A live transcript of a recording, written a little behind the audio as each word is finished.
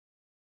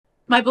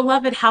My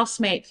beloved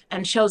housemate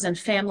and chosen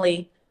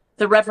family,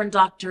 the Reverend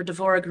Dr.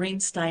 Devorah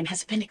Greenstein,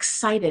 has been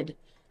excited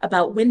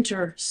about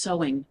winter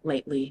sowing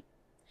lately.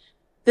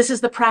 This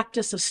is the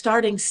practice of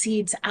starting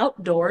seeds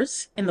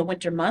outdoors in the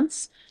winter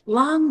months,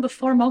 long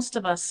before most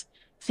of us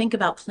think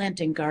about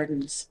planting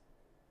gardens.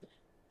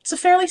 It's a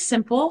fairly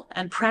simple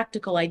and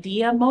practical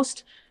idea.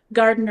 Most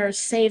gardeners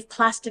save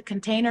plastic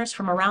containers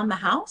from around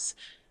the house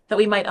that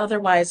we might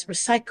otherwise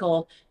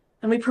recycle,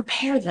 and we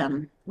prepare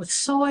them with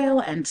soil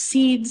and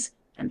seeds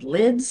and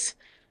lids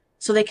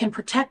so they can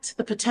protect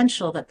the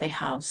potential that they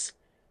house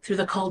through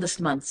the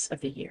coldest months of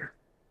the year.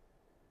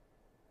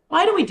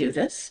 Why do we do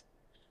this?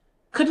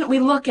 Couldn't we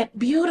look at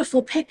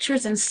beautiful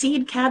pictures and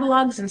seed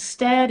catalogs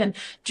instead and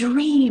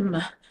dream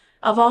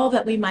of all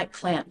that we might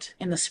plant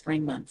in the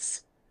spring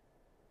months?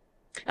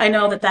 I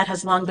know that that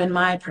has long been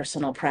my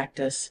personal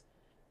practice.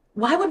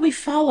 Why would we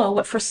follow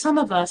what for some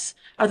of us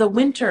are the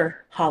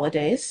winter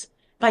holidays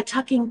by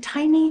tucking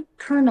tiny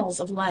kernels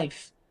of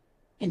life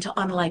into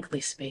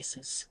unlikely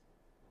spaces?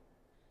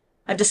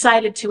 I've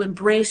decided to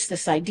embrace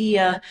this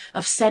idea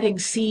of setting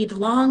seed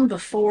long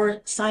before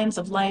signs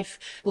of life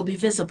will be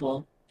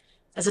visible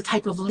as a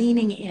type of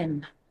leaning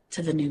in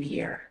to the new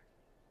year.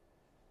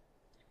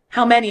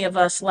 How many of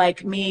us,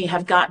 like me,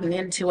 have gotten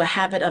into a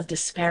habit of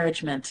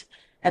disparagement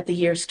at the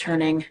year's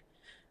turning?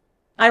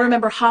 I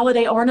remember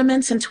holiday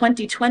ornaments in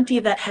 2020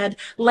 that had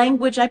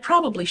language I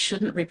probably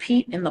shouldn't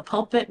repeat in the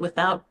pulpit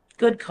without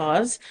good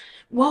cause,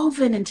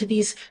 woven into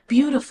these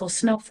beautiful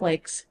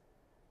snowflakes.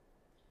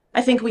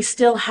 I think we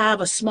still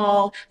have a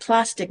small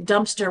plastic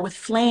dumpster with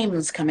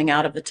flames coming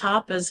out of the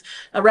top as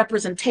a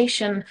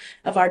representation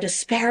of our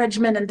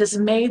disparagement and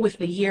dismay with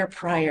the year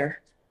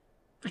prior.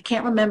 I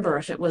can't remember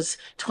if it was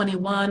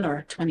 21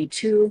 or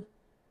 22.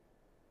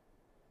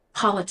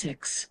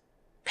 Politics,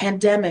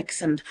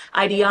 pandemics, and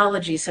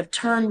ideologies have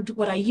turned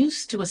what I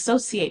used to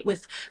associate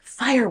with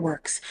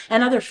fireworks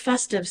and other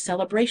festive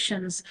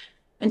celebrations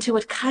into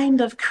a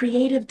kind of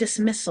creative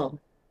dismissal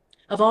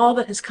of all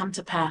that has come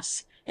to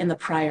pass in the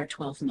prior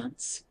 12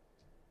 months.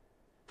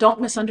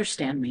 Don't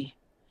misunderstand me.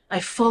 I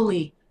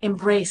fully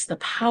embrace the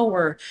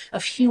power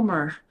of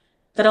humor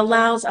that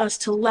allows us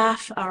to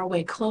laugh our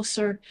way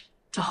closer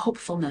to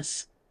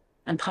hopefulness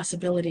and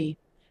possibility.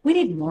 We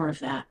need more of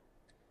that.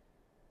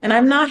 And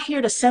I'm not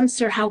here to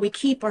censor how we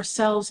keep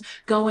ourselves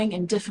going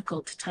in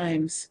difficult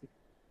times.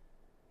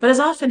 But as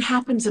often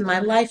happens in my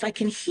life, I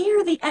can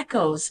hear the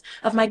echoes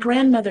of my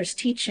grandmother's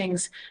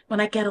teachings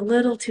when I get a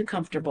little too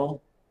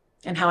comfortable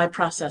in how I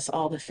process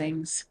all the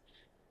things.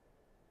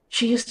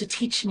 She used to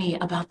teach me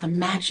about the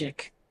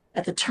magic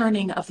at the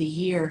turning of the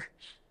year,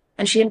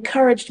 and she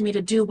encouraged me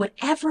to do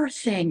whatever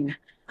thing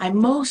I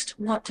most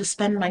want to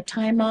spend my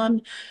time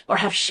on or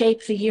have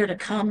shape the year to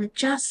come,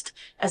 just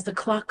as the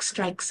clock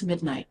strikes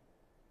midnight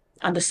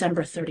on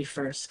December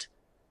 31st.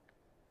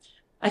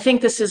 I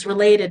think this is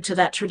related to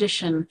that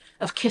tradition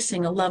of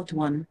kissing a loved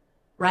one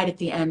right at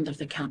the end of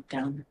the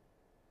countdown.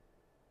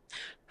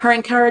 Her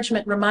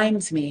encouragement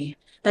reminds me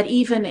that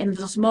even in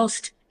those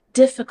most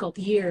difficult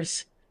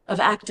years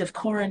of active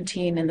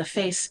quarantine in the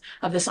face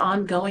of this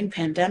ongoing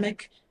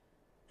pandemic,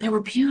 there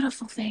were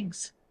beautiful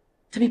things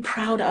to be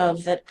proud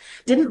of that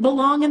didn't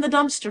belong in the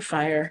dumpster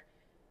fire,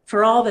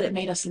 for all that it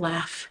made us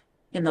laugh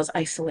in those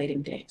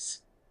isolating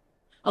days.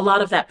 A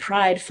lot of that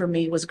pride for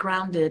me was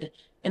grounded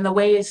in the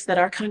ways that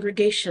our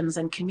congregations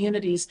and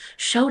communities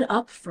showed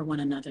up for one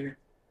another,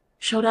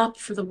 showed up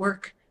for the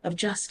work of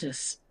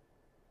justice.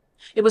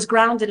 It was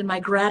grounded in my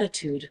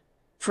gratitude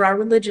for our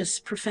religious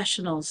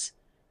professionals,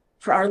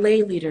 for our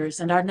lay leaders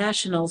and our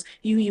nationals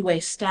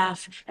UUA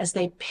staff as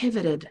they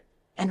pivoted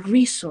and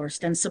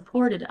resourced and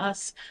supported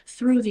us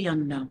through the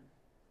unknown.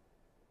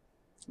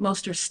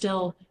 Most are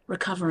still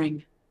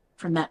recovering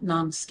from that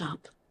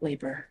nonstop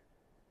labor.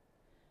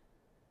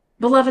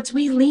 Beloveds,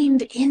 we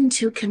leaned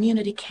into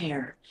community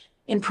care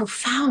in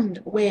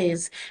profound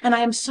ways, and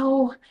I am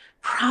so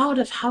proud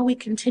of how we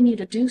continue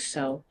to do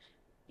so,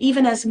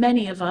 even as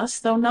many of us,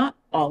 though not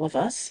all of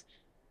us,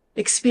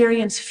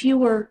 experience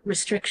fewer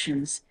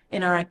restrictions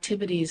in our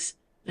activities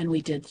than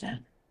we did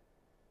then.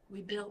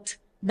 We built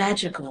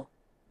magical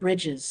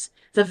bridges,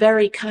 the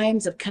very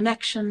kinds of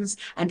connections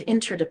and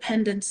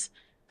interdependence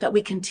that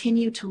we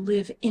continue to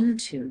live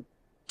into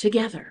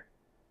together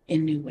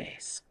in new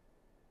ways.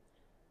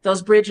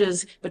 Those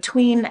bridges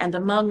between and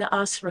among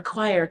us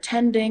require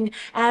tending,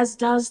 as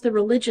does the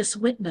religious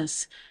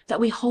witness that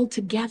we hold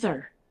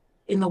together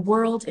in the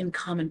world in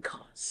common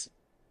cause.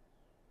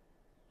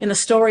 In the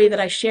story that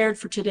I shared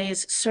for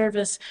today's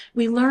service,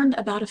 we learned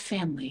about a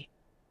family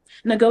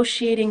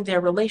negotiating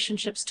their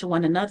relationships to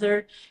one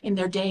another in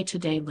their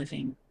day-to-day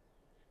living.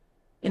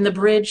 In The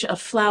Bridge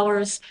of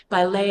Flowers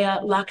by Leah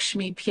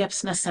Lakshmi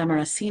Piepsna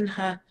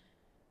Samarasinha,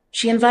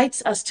 she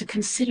invites us to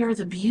consider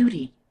the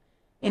beauty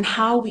in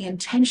how we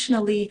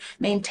intentionally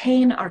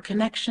maintain our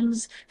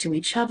connections to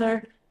each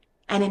other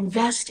and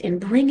invest in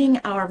bringing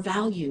our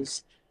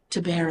values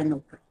to bear in the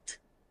world.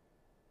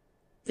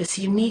 This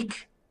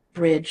unique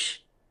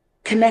bridge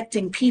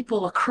connecting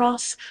people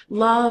across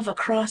love,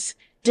 across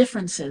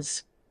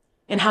differences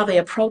in how they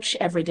approach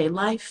everyday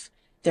life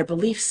their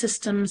belief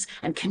systems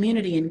and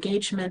community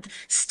engagement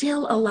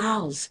still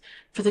allows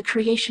for the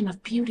creation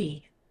of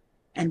beauty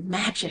and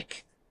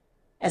magic,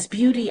 as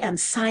beauty and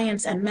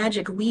science and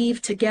magic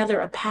weave together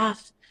a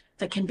path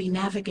that can be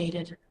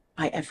navigated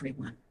by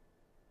everyone.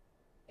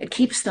 It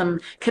keeps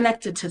them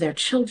connected to their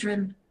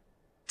children,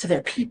 to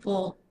their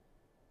people,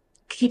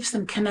 keeps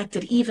them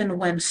connected even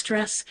when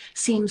stress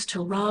seems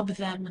to rob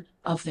them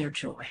of their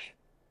joy.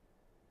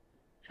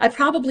 I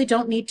probably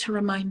don't need to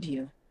remind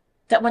you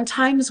that when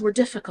times were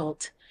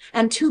difficult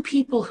and two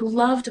people who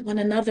loved one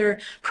another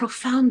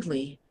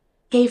profoundly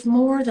gave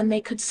more than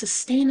they could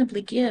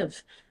sustainably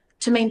give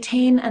to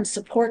maintain and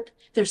support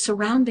their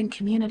surrounding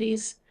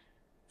communities,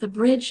 the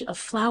bridge of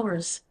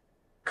flowers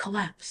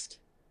collapsed.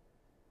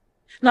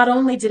 Not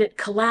only did it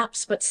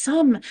collapse, but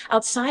some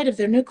outside of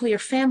their nuclear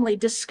family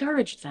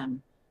discouraged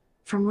them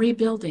from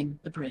rebuilding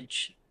the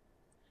bridge.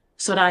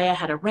 Soraya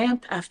had a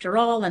ramp after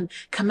all, and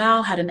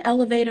Kamau had an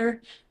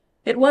elevator.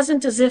 It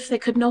wasn't as if they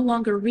could no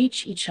longer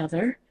reach each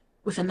other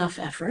with enough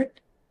effort,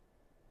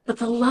 but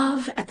the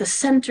love at the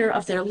center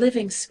of their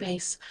living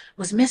space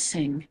was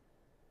missing,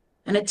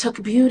 and it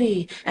took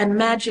beauty and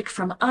magic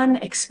from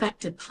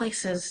unexpected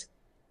places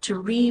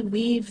to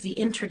reweave the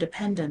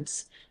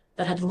interdependence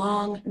that had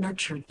long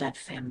nurtured that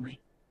family.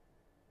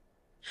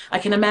 I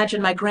can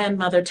imagine my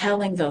grandmother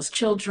telling those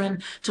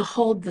children to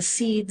hold the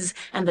seeds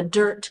and the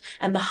dirt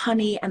and the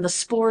honey and the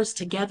spores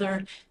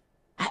together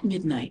at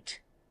midnight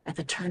at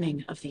the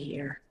turning of the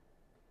year.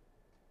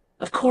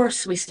 Of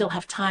course, we still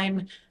have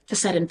time to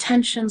set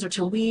intentions or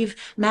to weave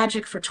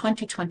magic for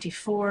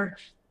 2024,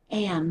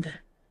 and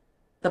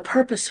the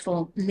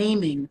purposeful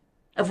naming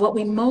of what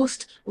we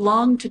most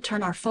long to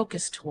turn our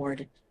focus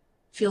toward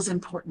feels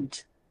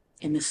important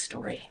in this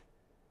story.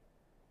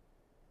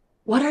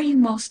 What are you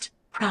most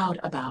proud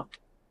about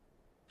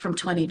from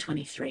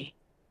 2023?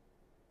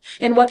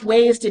 In what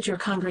ways did your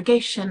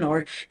congregation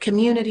or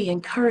community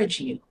encourage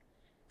you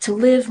to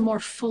live more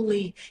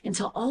fully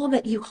into all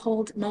that you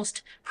hold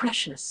most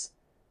precious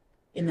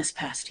in this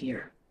past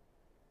year?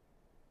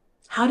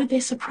 How did they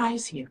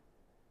surprise you?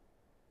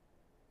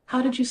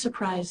 How did you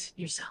surprise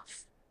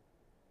yourself?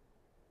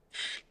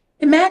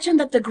 Imagine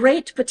that the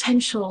great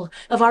potential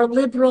of our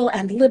liberal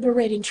and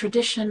liberating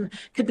tradition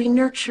could be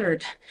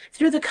nurtured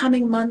through the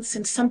coming months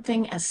in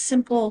something as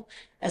simple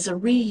as a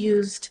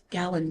reused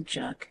gallon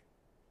jug.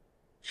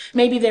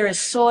 Maybe there is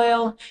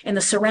soil in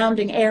the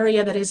surrounding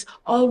area that is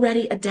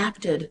already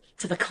adapted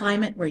to the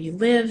climate where you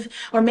live,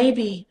 or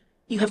maybe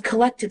you have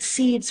collected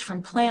seeds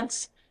from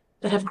plants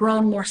that have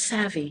grown more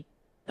savvy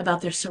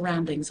about their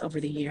surroundings over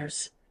the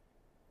years.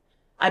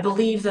 I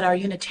believe that our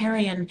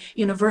Unitarian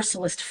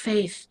Universalist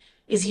faith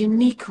is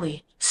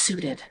uniquely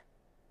suited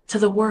to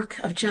the work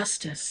of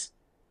justice,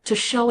 to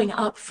showing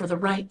up for the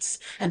rights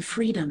and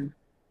freedom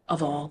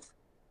of all.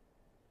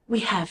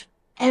 We have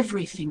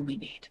everything we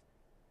need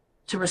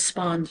to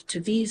respond to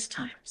these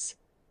times,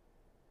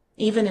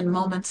 even in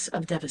moments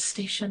of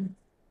devastation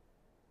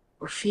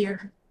or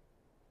fear,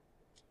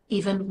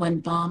 even when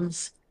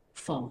bombs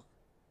fall,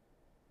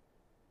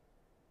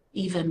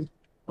 even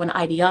when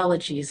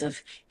ideologies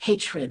of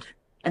hatred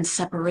and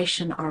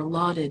separation are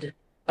lauded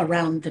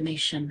around the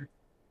nation,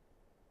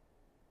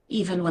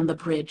 even when the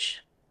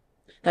bridge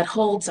that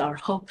holds our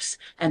hopes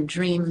and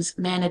dreams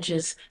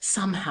manages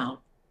somehow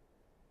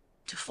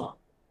to fall.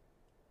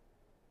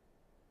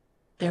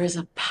 There is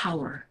a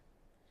power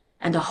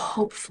and a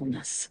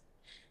hopefulness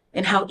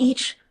in how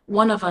each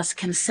one of us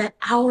can set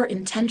our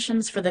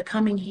intentions for the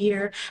coming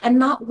year and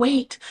not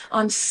wait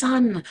on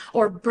sun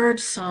or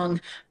birdsong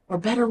or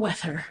better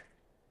weather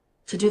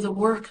to do the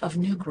work of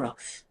new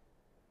growth.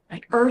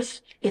 Right?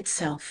 Earth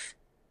itself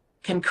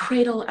can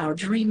cradle our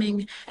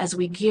dreaming as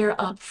we gear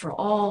up for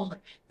all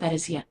that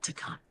is yet to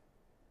come.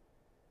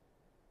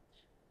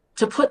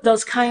 To put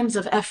those kinds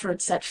of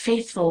efforts at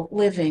faithful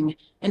living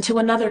into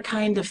another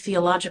kind of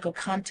theological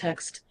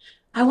context,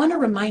 I want to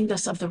remind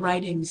us of the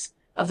writings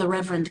of the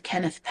Reverend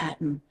Kenneth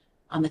Patton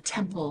on the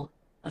Temple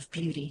of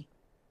Beauty.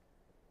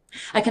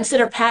 I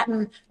consider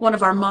Patton one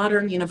of our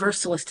modern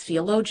Universalist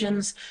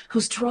theologians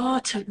whose draw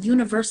to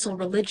universal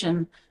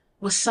religion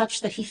was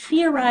such that he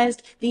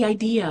theorized the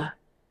idea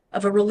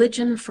of a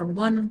religion for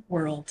one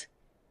world,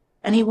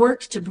 and he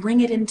worked to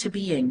bring it into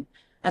being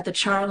at the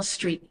Charles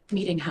Street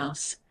Meeting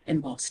House in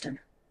Boston.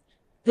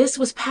 This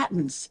was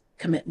Patton's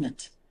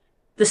commitment,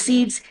 the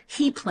seeds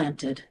he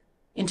planted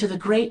into the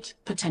great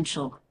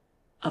potential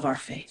of our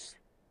faith.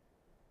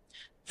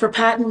 For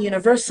Patton,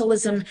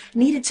 universalism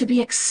needed to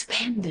be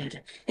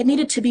expanded. It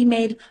needed to be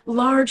made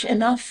large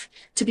enough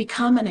to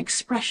become an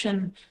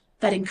expression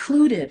that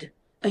included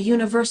a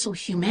universal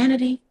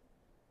humanity,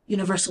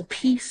 universal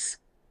peace,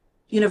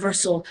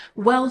 universal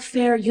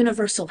welfare,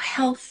 universal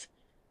health,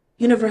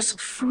 universal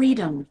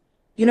freedom,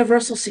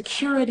 universal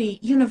security,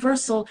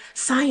 universal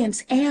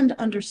science and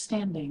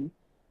understanding.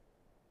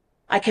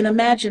 I can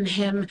imagine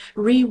him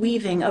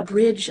reweaving a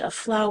bridge of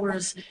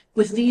flowers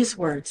with these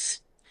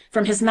words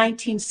from his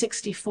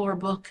 1964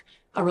 book,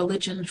 A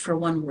Religion for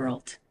One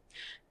World,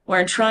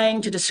 where in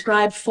trying to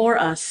describe for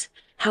us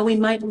how we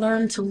might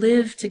learn to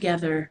live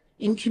together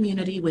in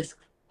community with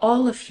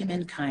all of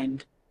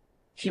humankind,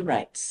 he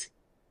writes,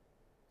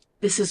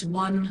 "This is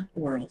one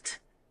world.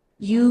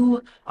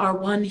 You are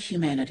one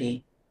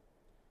humanity.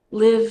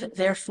 Live,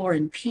 therefore,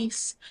 in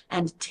peace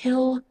and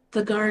till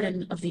the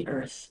garden of the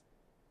earth.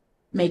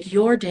 Make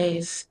your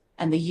days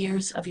and the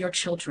years of your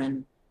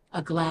children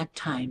a glad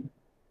time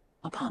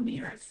upon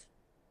the earth."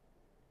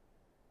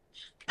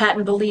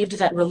 Patton believed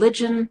that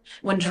religion,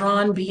 when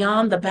drawn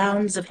beyond the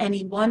bounds of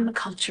any one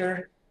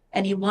culture,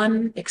 any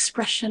one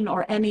expression,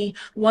 or any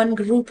one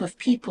group of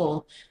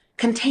people,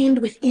 contained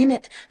within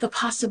it the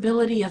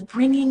possibility of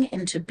bringing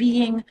into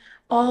being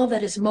all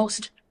that is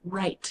most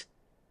right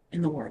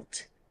in the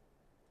world.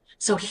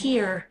 So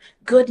here,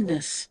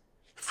 goodness,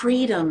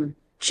 freedom,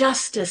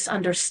 justice,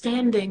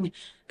 understanding,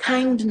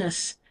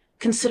 kindness,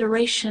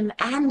 consideration,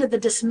 and the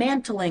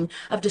dismantling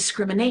of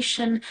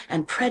discrimination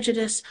and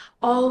prejudice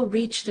all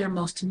reach their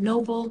most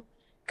noble,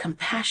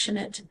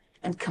 compassionate,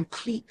 and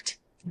complete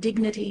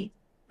dignity,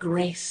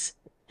 grace,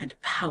 and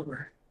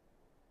power.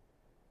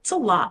 It's a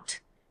lot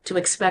to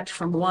expect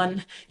from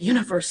one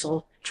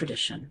universal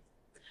tradition.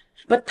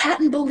 But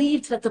Patton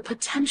believed that the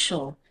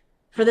potential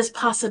for this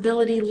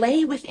possibility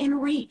lay within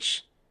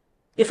reach,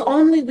 if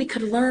only we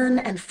could learn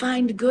and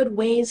find good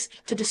ways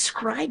to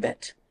describe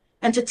it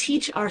and to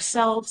teach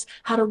ourselves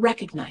how to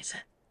recognize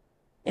it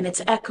in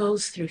its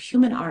echoes through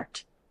human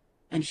art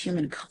and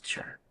human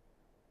culture.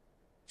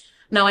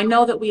 Now, I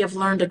know that we have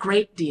learned a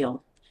great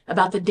deal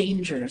about the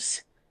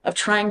dangers of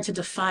trying to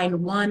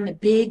define one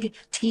big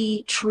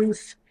T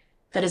truth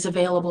that is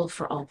available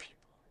for all people.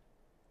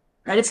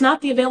 Right? It's not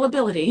the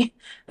availability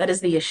that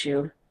is the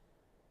issue.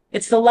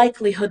 It's the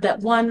likelihood that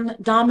one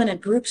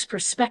dominant group's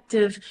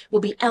perspective will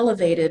be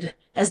elevated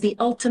as the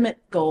ultimate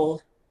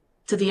goal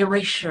to the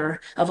erasure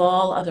of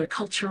all other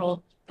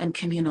cultural and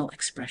communal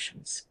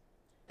expressions.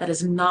 That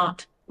is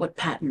not what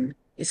Patton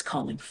is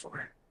calling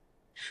for.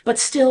 But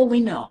still we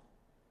know,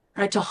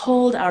 right, to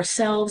hold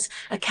ourselves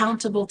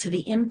accountable to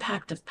the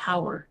impact of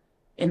power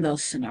in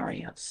those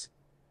scenarios.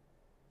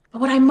 But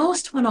what I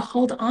most want to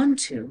hold on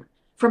to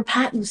from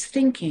Patton's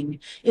thinking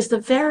is the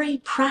very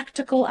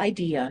practical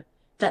idea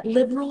that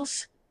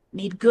liberals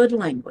need good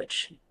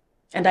language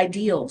and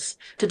ideals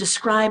to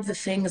describe the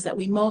things that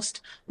we most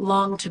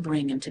long to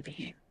bring into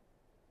being.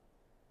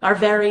 Our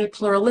very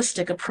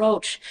pluralistic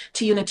approach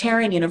to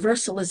Unitarian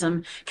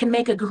Universalism can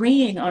make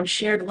agreeing on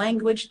shared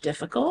language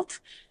difficult,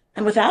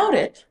 and without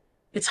it,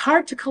 it's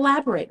hard to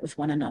collaborate with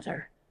one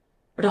another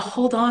or to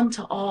hold on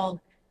to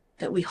all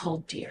that we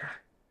hold dear.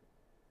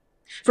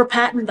 For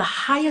Patton, the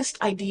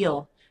highest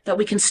ideal that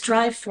we can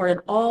strive for in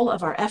all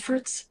of our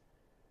efforts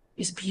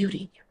is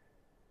beauty.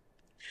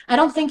 I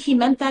don't think he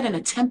meant that in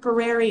a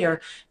temporary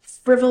or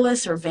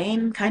frivolous or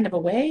vain kind of a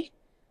way.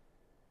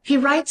 He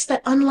writes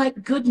that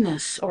unlike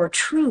goodness or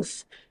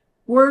truth,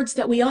 words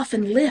that we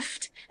often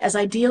lift as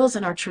ideals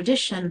in our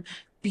tradition,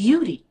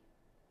 beauty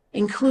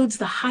includes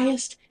the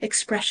highest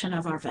expression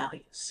of our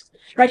values.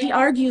 Right? He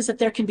argues that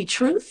there can be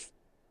truth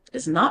that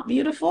is not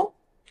beautiful,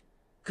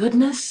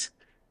 goodness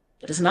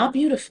that is not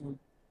beautiful,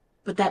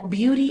 but that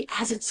beauty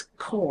as its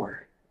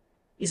core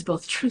is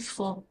both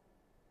truthful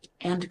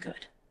and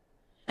good.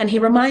 And he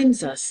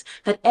reminds us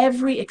that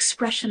every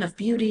expression of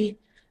beauty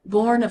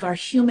born of our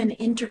human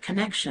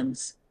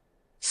interconnections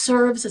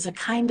serves as a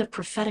kind of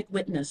prophetic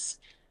witness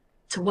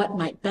to what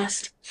might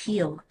best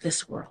heal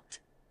this world.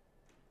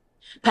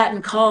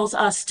 Patton calls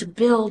us to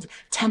build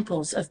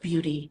temples of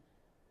beauty.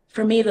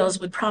 For me, those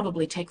would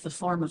probably take the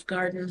form of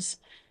gardens,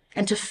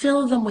 and to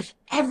fill them with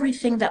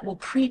everything that will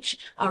preach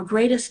our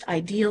greatest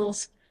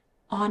ideals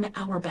on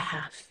our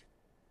behalf.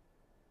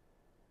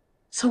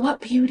 So what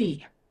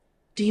beauty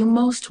do you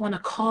most want to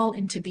call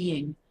into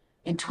being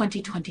in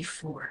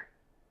 2024?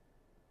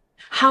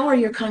 How are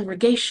your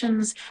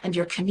congregations and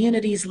your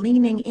communities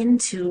leaning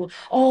into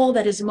all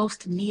that is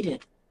most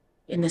needed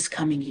in this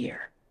coming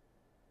year?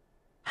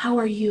 How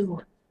are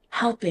you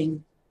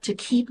helping to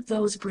keep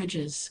those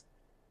bridges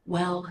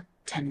well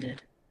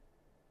tended?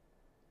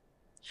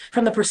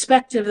 From the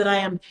perspective that I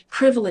am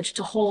privileged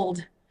to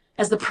hold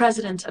as the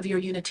president of your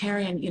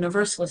Unitarian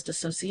Universalist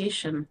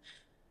Association,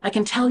 I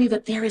can tell you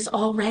that there is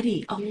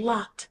already a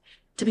lot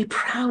to be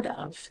proud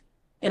of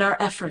in our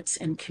efforts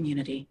in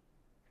community.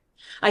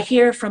 I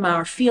hear from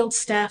our field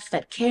staff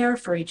that care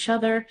for each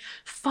other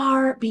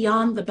far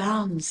beyond the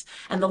bounds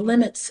and the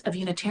limits of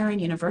Unitarian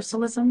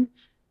Universalism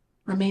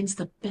remains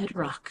the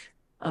bedrock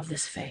of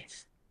this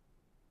faith.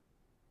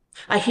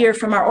 I hear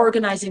from our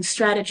organizing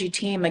strategy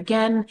team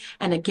again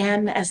and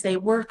again as they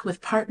work with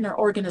partner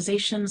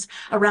organizations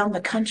around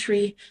the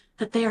country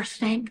that they are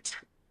thanked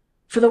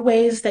for the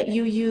ways that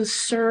you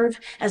serve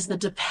as the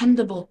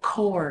dependable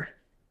core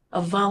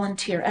of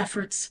volunteer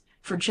efforts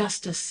for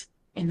justice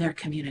in their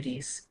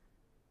communities.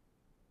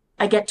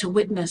 I get to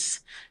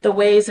witness the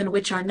ways in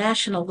which our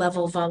national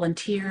level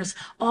volunteers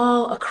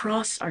all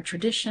across our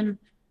tradition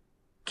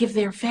give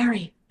their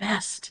very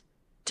best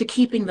to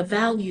keeping the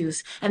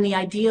values and the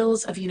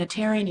ideals of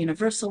Unitarian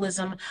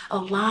Universalism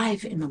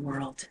alive in the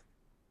world.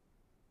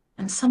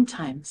 And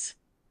sometimes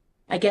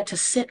I get to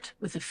sit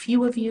with a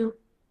few of you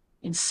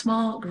in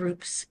small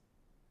groups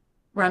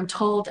where I'm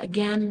told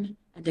again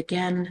and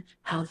again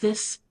how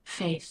this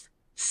faith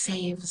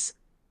saves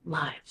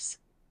lives.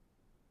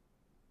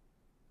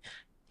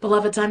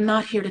 Beloveds, I'm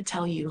not here to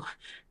tell you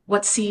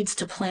what seeds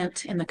to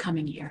plant in the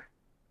coming year.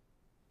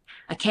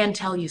 I can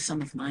tell you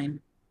some of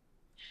mine.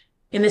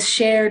 In this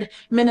shared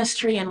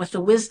ministry and with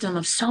the wisdom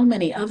of so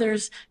many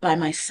others by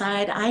my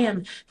side, I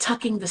am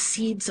tucking the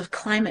seeds of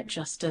climate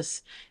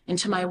justice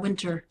into my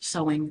winter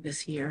sowing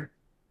this year.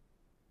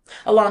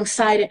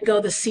 Alongside it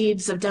go the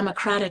seeds of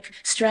democratic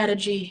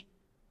strategy,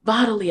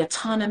 bodily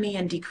autonomy,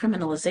 and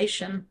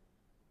decriminalization.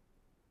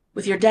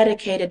 With your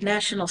dedicated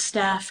national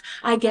staff,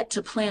 I get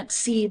to plant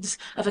seeds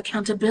of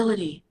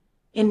accountability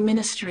in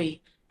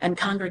ministry and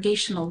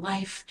congregational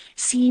life,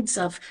 seeds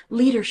of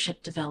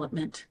leadership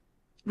development,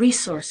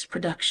 resource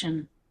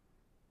production,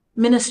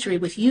 ministry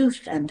with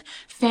youth and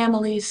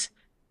families,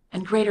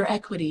 and greater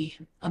equity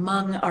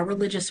among our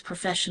religious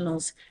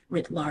professionals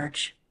writ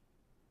large.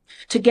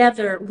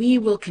 Together, we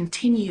will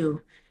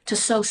continue to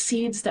sow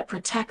seeds that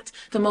protect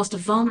the most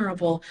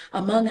vulnerable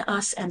among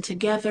us, and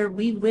together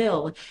we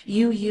will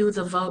you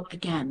the vote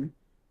again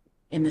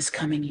in this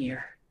coming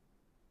year.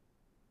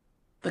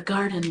 The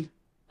garden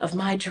of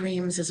my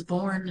dreams is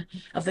born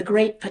of the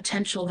great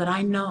potential that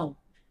I know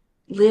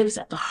lives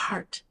at the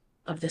heart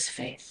of this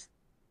faith,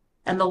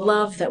 and the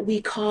love that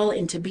we call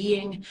into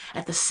being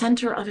at the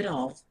center of it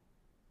all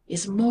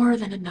is more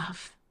than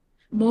enough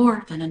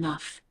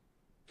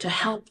to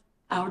help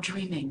our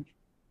dreaming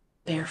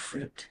bear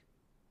fruit.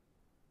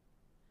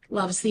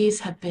 Loves,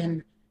 these have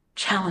been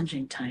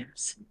challenging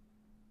times,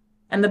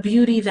 and the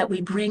beauty that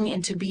we bring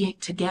into being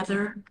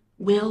together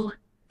will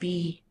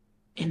be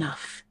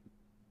enough.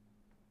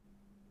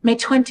 May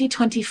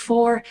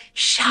 2024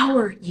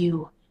 shower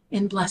you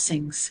in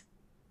blessings,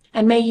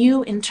 and may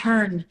you in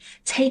turn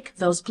take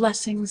those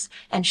blessings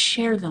and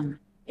share them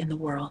in the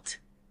world.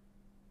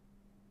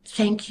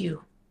 Thank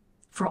you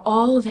for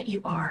all that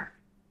you are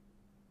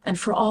and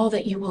for all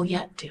that you will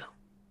yet do.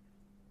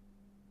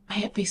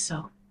 May it be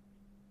so.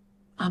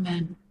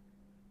 Amen.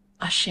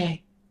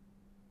 Ashe,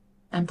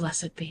 and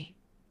blessed be.